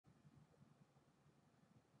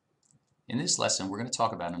In this lesson, we're going to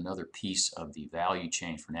talk about another piece of the value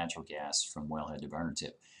chain for natural gas from wellhead to burner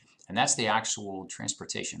tip, and that's the actual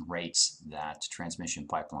transportation rates that transmission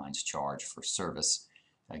pipelines charge for service.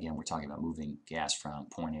 Again, we're talking about moving gas from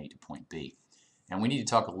point A to point B. And we need to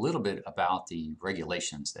talk a little bit about the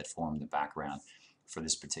regulations that form the background for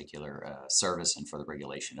this particular service and for the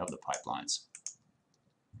regulation of the pipelines.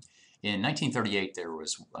 In 1938, there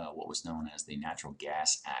was what was known as the Natural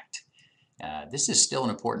Gas Act. This is still an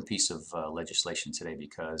important piece of legislation today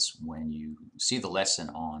because when you see the lesson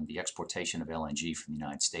on the exportation of LNG from the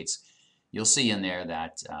United States, you'll see in there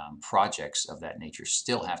that projects of that nature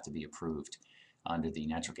still have to be approved under the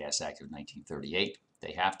Natural Gas Act of 1938.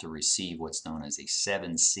 They have to receive what's known as a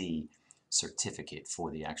 7C certificate for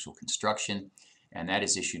the actual construction, and that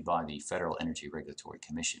is issued by the Federal Energy Regulatory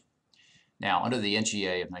Commission. Now, under the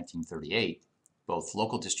NGA of 1938, both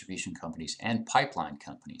local distribution companies and pipeline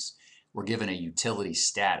companies were given a utility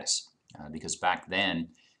status because back then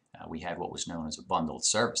we had what was known as a bundled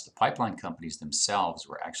service. The pipeline companies themselves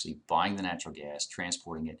were actually buying the natural gas,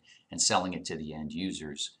 transporting it, and selling it to the end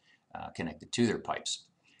users connected to their pipes.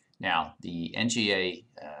 Now, the NGA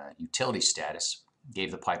utility status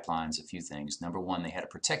gave the pipelines a few things. Number one, they had a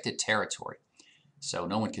protected territory, so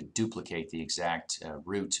no one could duplicate the exact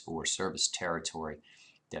route or service territory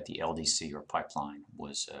that the LDC or pipeline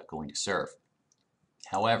was going to serve.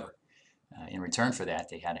 However, in return for that,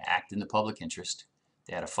 they had to act in the public interest.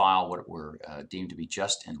 They had to file what were deemed to be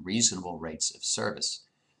just and reasonable rates of service.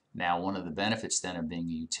 Now, one of the benefits then of being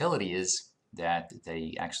a utility is that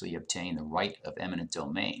they actually obtain the right of eminent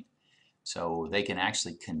domain. So they can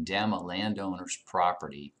actually condemn a landowner's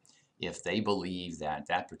property if they believe that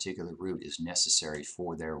that particular route is necessary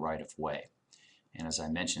for their right of way. And as I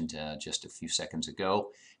mentioned just a few seconds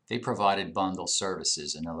ago, they provided bundle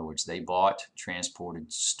services. In other words, they bought,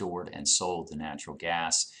 transported, stored, and sold the natural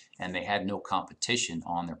gas, and they had no competition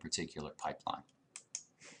on their particular pipeline.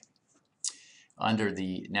 Under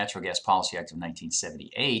the Natural Gas Policy Act of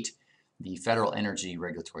 1978, the Federal Energy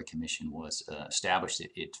Regulatory Commission was established.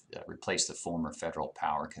 It replaced the former Federal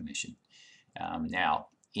Power Commission. Now,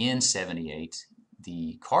 in 78,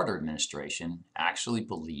 the Carter administration actually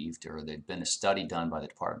believed, or there'd been a study done by the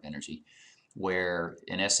Department of Energy, where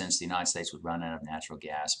in essence the United States would run out of natural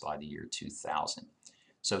gas by the year 2000.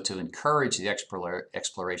 So to encourage the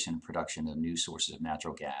exploration and production of new sources of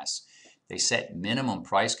natural gas, they set minimum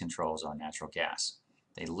price controls on natural gas.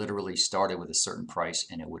 They literally started with a certain price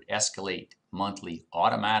and it would escalate monthly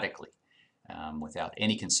automatically without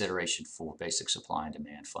any consideration for basic supply and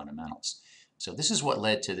demand fundamentals. So this is what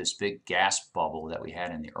led to this big gas bubble that we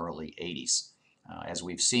had in the early 80s. As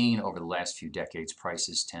we've seen over the last few decades,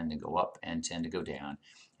 prices tend to go up and tend to go down.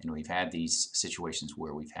 And we've had these situations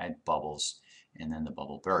where we've had bubbles and then the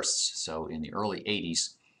bubble bursts. So in the early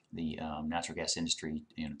 80s, the natural gas industry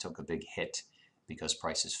took a big hit because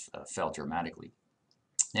prices fell dramatically.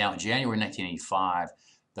 Now in January 1985,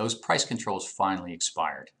 those price controls finally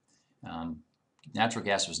expired. Natural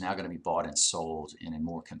gas was now going to be bought and sold in a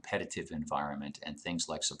more competitive environment, and things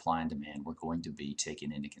like supply and demand were going to be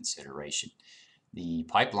taken into consideration. The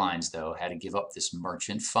pipelines, though, had to give up this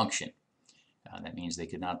merchant function. That means they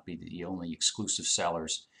could not be the only exclusive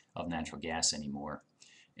sellers of natural gas anymore.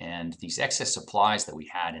 And these excess supplies that we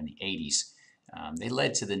had in the 80s, they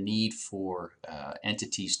led to the need for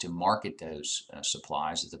entities to market those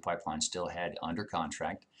supplies that the pipeline still had under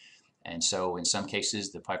contract. And so in some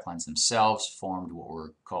cases, the pipelines themselves formed what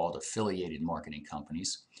were called affiliated marketing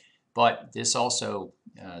companies. But this also,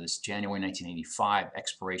 this January 1985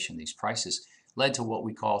 expiration of these prices led to what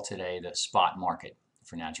we call today the spot market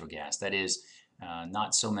for natural gas. That is,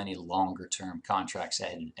 not so many longer term contracts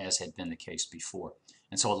as had been the case before.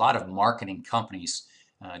 And so a lot of marketing companies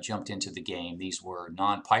jumped into the game. These were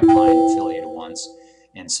non-pipeline affiliated ones.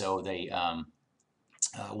 And so they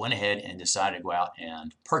went ahead and decided to go out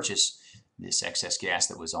and purchase this excess gas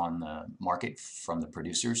that was on the market from the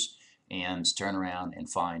producers and turn around and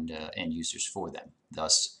find end users for them,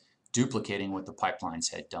 thus duplicating what the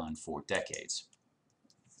pipelines had done for decades.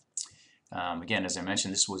 Again, as I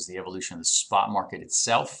mentioned, this was the evolution of the spot market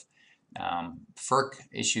itself. FERC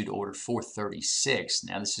issued Order 436.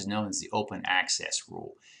 Now this is known as the open access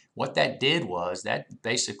rule. What that did was that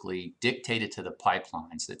basically dictated to the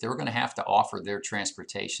pipelines that they were going to have to offer their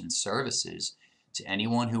transportation services to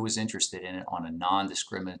anyone who was interested in it on a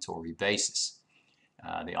non-discriminatory basis.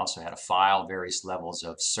 They also had to file various levels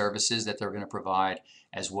of services that they were going to provide,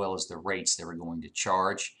 as well as the rates they were going to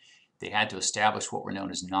charge. They had to establish what were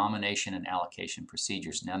known as nomination and allocation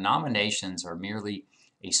procedures. Now, nominations are merely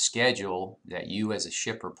a schedule that you as a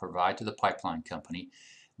shipper provide to the pipeline company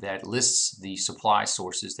that lists the supply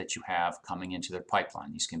sources that you have coming into their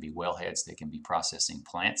pipeline. These can be wellheads, they can be processing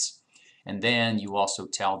plants. And then you also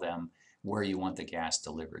tell them where you want the gas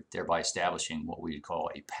delivered, thereby establishing what we would call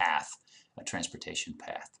a path, a transportation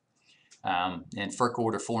path. And FERC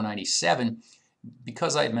Order 497,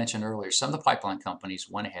 because I had mentioned earlier, some of the pipeline companies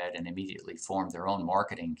went ahead and immediately formed their own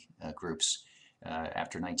marketing groups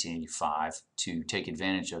after 1985 to take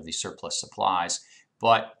advantage of the surplus supplies,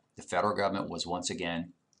 but the federal government was once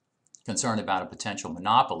again concerned about a potential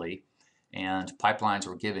monopoly, and pipelines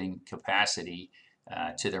were giving capacity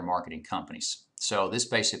to their marketing companies. So this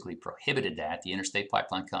basically prohibited that. The interstate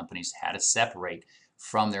pipeline companies had to separate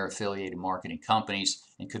from their affiliated marketing companies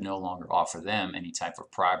and could no longer offer them any type of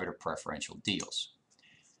private or preferential deals.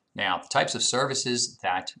 Now, the types of services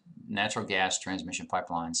that natural gas transmission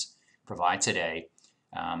pipelines provide today,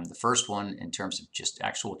 the first one in terms of just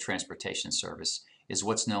actual transportation service is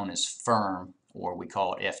what's known as firm, or we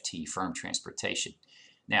call it FT, firm transportation.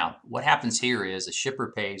 Now, what happens here is a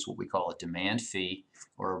shipper pays what we call a demand fee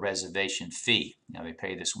or a reservation fee. Now, they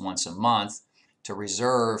pay this once a month to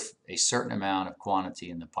reserve a certain amount of quantity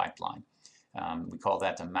in the pipeline. We call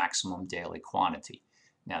that the maximum daily quantity.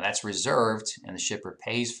 Now, that's reserved, and the shipper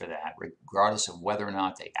pays for that regardless of whether or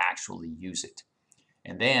not they actually use it.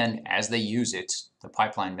 And then, as they use it, the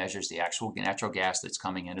pipeline measures the actual natural gas that's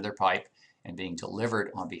coming into their pipe and being delivered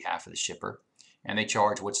on behalf of the shipper, and they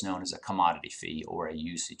charge what's known as a commodity fee or a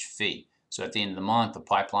usage fee. So at the end of the month, the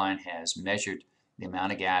pipeline has measured the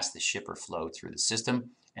amount of gas the shipper flowed through the system,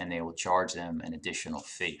 and they will charge them an additional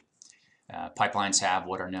fee. Pipelines have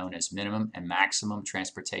what are known as minimum and maximum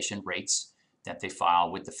transportation rates that they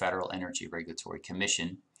file with the Federal Energy Regulatory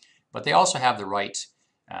Commission, but they also have the right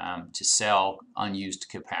to sell unused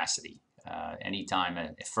capacity. Anytime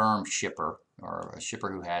a firm shipper or a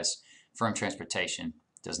shipper who has firm transportation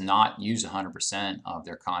does not use 100% of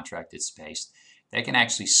their contracted space, they can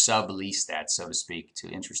actually sublease that, so to speak, to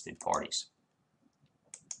interested parties.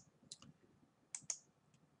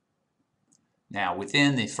 Now,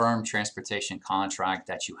 within the firm transportation contract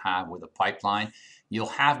that you have with a pipeline, you'll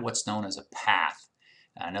have what's known as a path.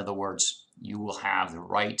 In other words, you will have the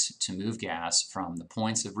right to move gas from the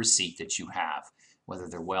points of receipt that you have, whether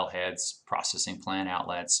they're wellheads, processing plant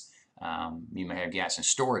outlets. You may have gas in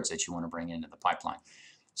storage that you want to bring into the pipeline.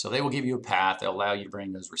 So they will give you a path. They'll allow you to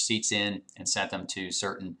bring those receipts in and set them to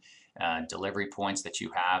certain delivery points that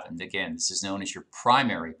you have. And again, this is known as your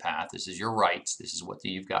primary path. This is your rights. This is what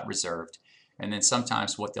you've got reserved. And then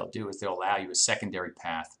sometimes what they'll do is they'll allow you a secondary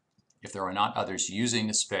path. If there are not others using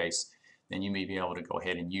the space, then you may be able to go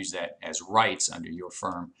ahead and use that as rights under your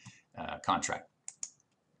firm contract.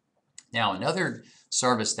 Now, another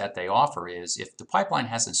service that they offer is if the pipeline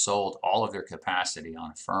hasn't sold all of their capacity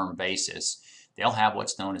on a firm basis, they'll have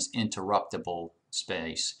what's known as interruptible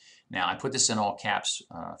space. Now, I put this in all caps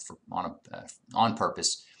on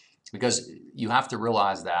purpose because you have to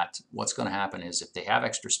realize that what's going to happen is if they have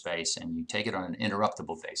extra space and you take it on an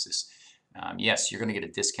interruptible basis, yes, you're going to get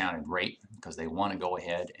a discounted rate because they want to go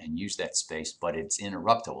ahead and use that space, but it's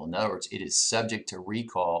interruptible. In other words, it is subject to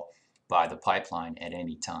recall by the pipeline at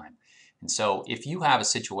any time. And so if you have a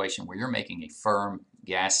situation where you're making a firm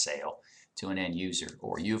gas sale to an end user,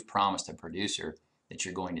 or you've promised a producer that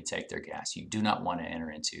you're going to take their gas, you do not want to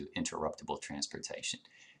enter into interruptible transportation.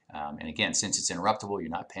 And again, since it's interruptible, you're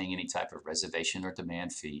not paying any type of reservation or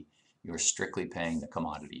demand fee. You're strictly paying the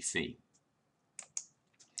commodity fee.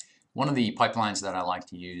 One of the pipelines that I like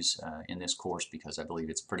to use in this course, because I believe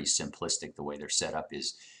it's pretty simplistic the way they're set up,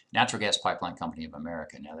 is Natural Gas Pipeline Company of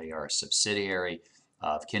America. Now, they are a subsidiary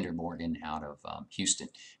of Kinder Morgan out of Houston.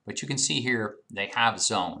 But you can see here they have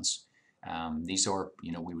zones. These are,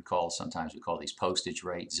 we would call, sometimes we call these postage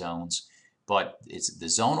rate zones. But it's the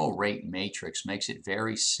zonal rate matrix makes it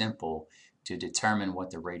very simple to determine what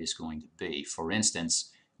the rate is going to be. For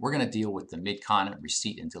instance, we're going to deal with the Mid-Continent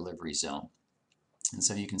Receipt and Delivery Zone. And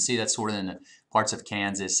so you can see that's sort of in the parts of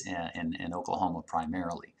Kansas and Oklahoma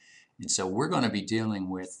primarily. And so we're going to be dealing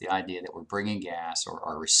with the idea that we're bringing gas, or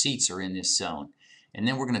our receipts are in this zone. And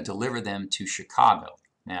then we're going to deliver them to Chicago.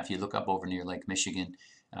 Now, if you look up over near Lake Michigan,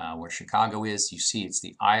 where Chicago is, you see it's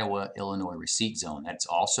the Iowa-Illinois Receipt Zone. That's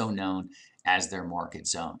also known as their market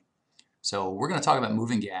zone. So we're going to talk about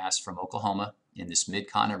moving gas from Oklahoma in this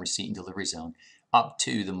Mid-Continent Receipt and Delivery Zone up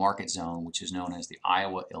to the market zone, which is known as the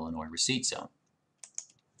Iowa-Illinois Receipt Zone.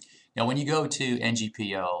 Now, when you go to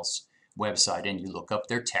NGPL's website and you look up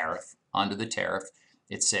their tariff, under the tariff,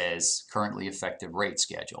 it says currently effective rate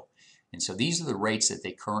schedule. And so these are the rates that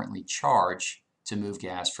they currently charge to move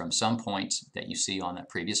gas from some point that you see on that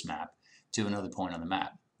previous map to another point on the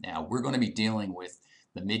map. Now, we're going to be dealing with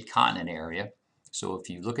the Mid-Continent area, So if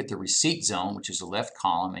you look at the receipt zone, which is the left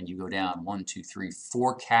column, and you go down 1, 2, 3,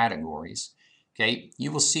 4 categories, okay,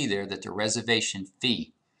 you will see there that the reservation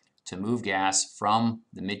fee to move gas from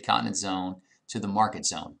the Mid-Continent zone to the market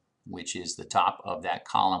zone, which is the top of that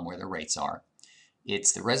column where the rates are.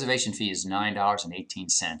 The reservation fee is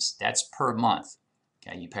 $9.18. That's per month.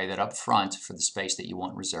 Okay, you pay that up front for the space that you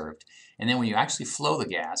want reserved. And then when you actually flow the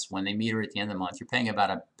gas, when they meter at the end of the month, you're paying about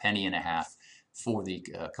a penny and a half for the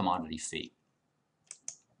commodity fee.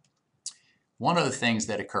 One of the things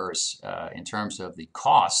that occurs in terms of the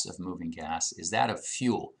cost of moving gas is that of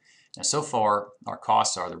fuel. Now, so far, our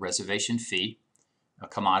costs are the reservation fee, a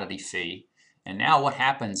commodity fee, and now what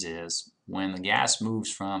happens is when the gas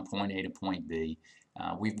moves from point A to point B,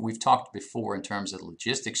 we've talked before in terms of the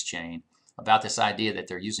logistics chain about this idea that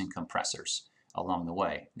they're using compressors along the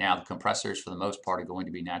way. Now, the compressors, for the most part, are going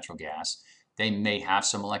to be natural gas. They may have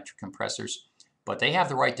some electric compressors, but they have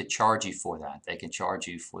the right to charge you for that. They can charge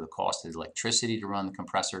you for the cost of the electricity to run the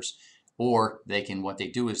compressors, or what they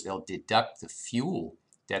do is they'll deduct the fuel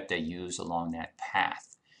that they use along that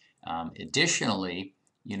path. Additionally,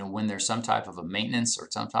 when there's some type of a maintenance or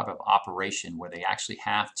some type of operation where they actually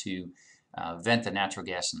have to vent the natural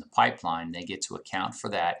gas in the pipeline, they get to account for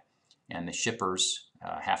that, and the shippers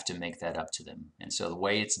have to make that up to them. And so the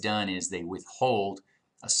way it's done is they withhold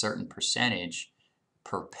a certain percentage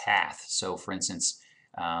per path. So for instance,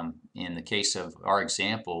 in the case of our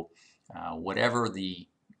example, whatever the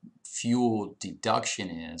fuel deduction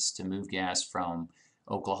is to move gas from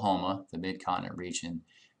Oklahoma, the Mid-Continent region,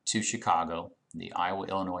 to Chicago, the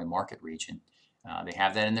Iowa-Illinois market region, they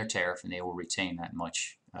have that in their tariff, and they will retain that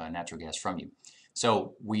much natural gas from you.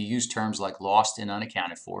 So we use terms like lost and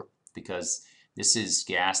unaccounted for because this is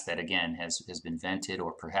gas that, again, has been vented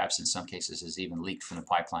or perhaps in some cases has even leaked from the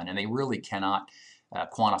pipeline, and they really cannot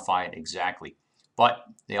quantify it exactly. But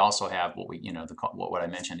they also have what I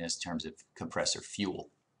mentioned is in terms of compressor fuel.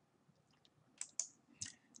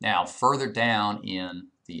 Now, further down in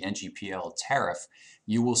the NGPL tariff,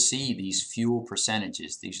 you will see these fuel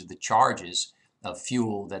percentages. These are the charges of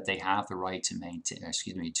fuel that they have the right to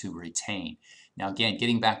retain. Now, again,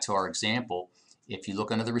 getting back to our example, if you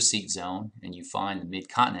look under the receipt zone and you find the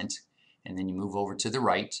Mid-Continent, and then you move over to the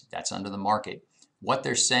right, that's under the market, what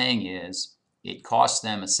they're saying is it costs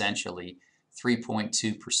them essentially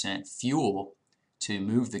 3.2% fuel to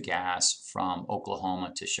move the gas from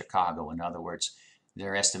Oklahoma to Chicago. In other words,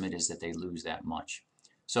 their estimate is that they lose that much.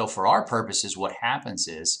 So for our purposes, what happens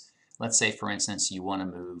is, let's say, for instance, you want to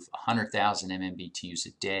move 100,000 MMBTUs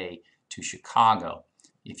a day to Chicago.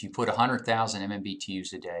 If you put 100,000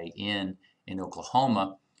 MMBTUs a day in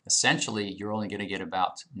Oklahoma, essentially you're only going to get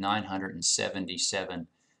about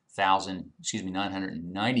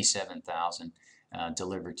 997,000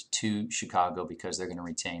 delivered to Chicago because they're going to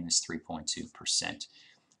retain this 3.2%.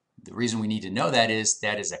 The reason we need to know that is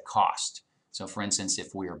a cost. So for instance,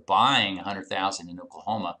 if we are buying 100,000 in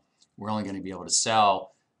Oklahoma, we're only going to be able to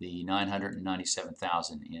sell the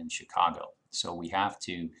 997,000 in Chicago. So we have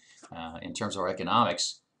to, in terms of our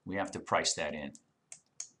economics, we have to price that in.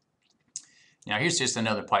 Now here's just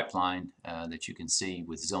another pipeline that you can see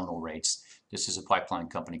with zonal rates. This is a pipeline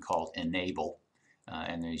company called Enable.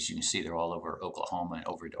 And as you can see, they're all over Oklahoma and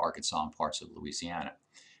over to Arkansas and parts of Louisiana.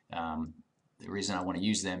 The reason I want to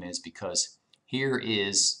use them is because here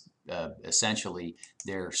is essentially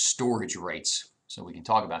their storage rates. So we can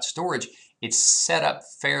talk about storage. It's set up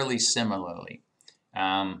fairly similarly.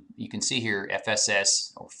 You can see here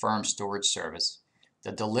FSS, or Firm Storage Service.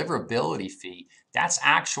 The deliverability fee, that's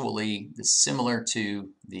actually similar to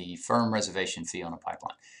the firm reservation fee on a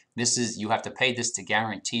pipeline. You have to pay this to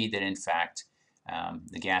guarantee that in fact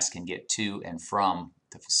the gas can get to and from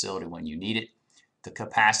the facility when you need it. The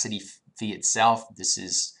capacity fee itself, this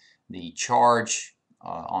is the charge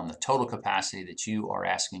on the total capacity that you are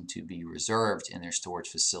asking to be reserved in their storage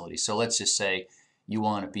facility. So let's just say you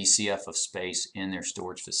want a BCF of space in their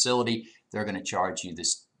storage facility. They're going to charge you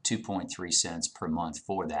this 2.3 cents per month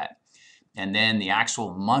for that. And then the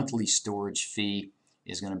actual monthly storage fee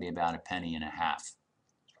is going to be about a penny and a half.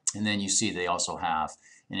 And then you see they also have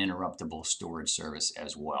an interruptible storage service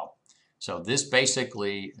as well. So this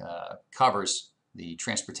basically covers the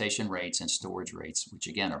transportation rates and storage rates, which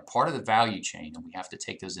again are part of the value chain, and we have to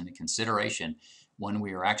take those into consideration when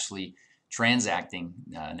we are actually transacting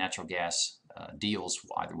natural gas deals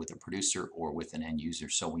either with a producer or with an end user.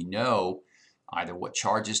 So we know either what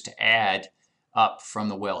charges to add up from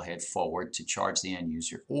the wellhead forward to charge the end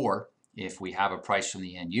user, or if we have a price from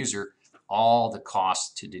the end user, all the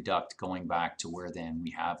costs to deduct going back to where then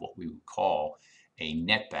we have what we would call a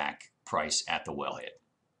netback price at the wellhead.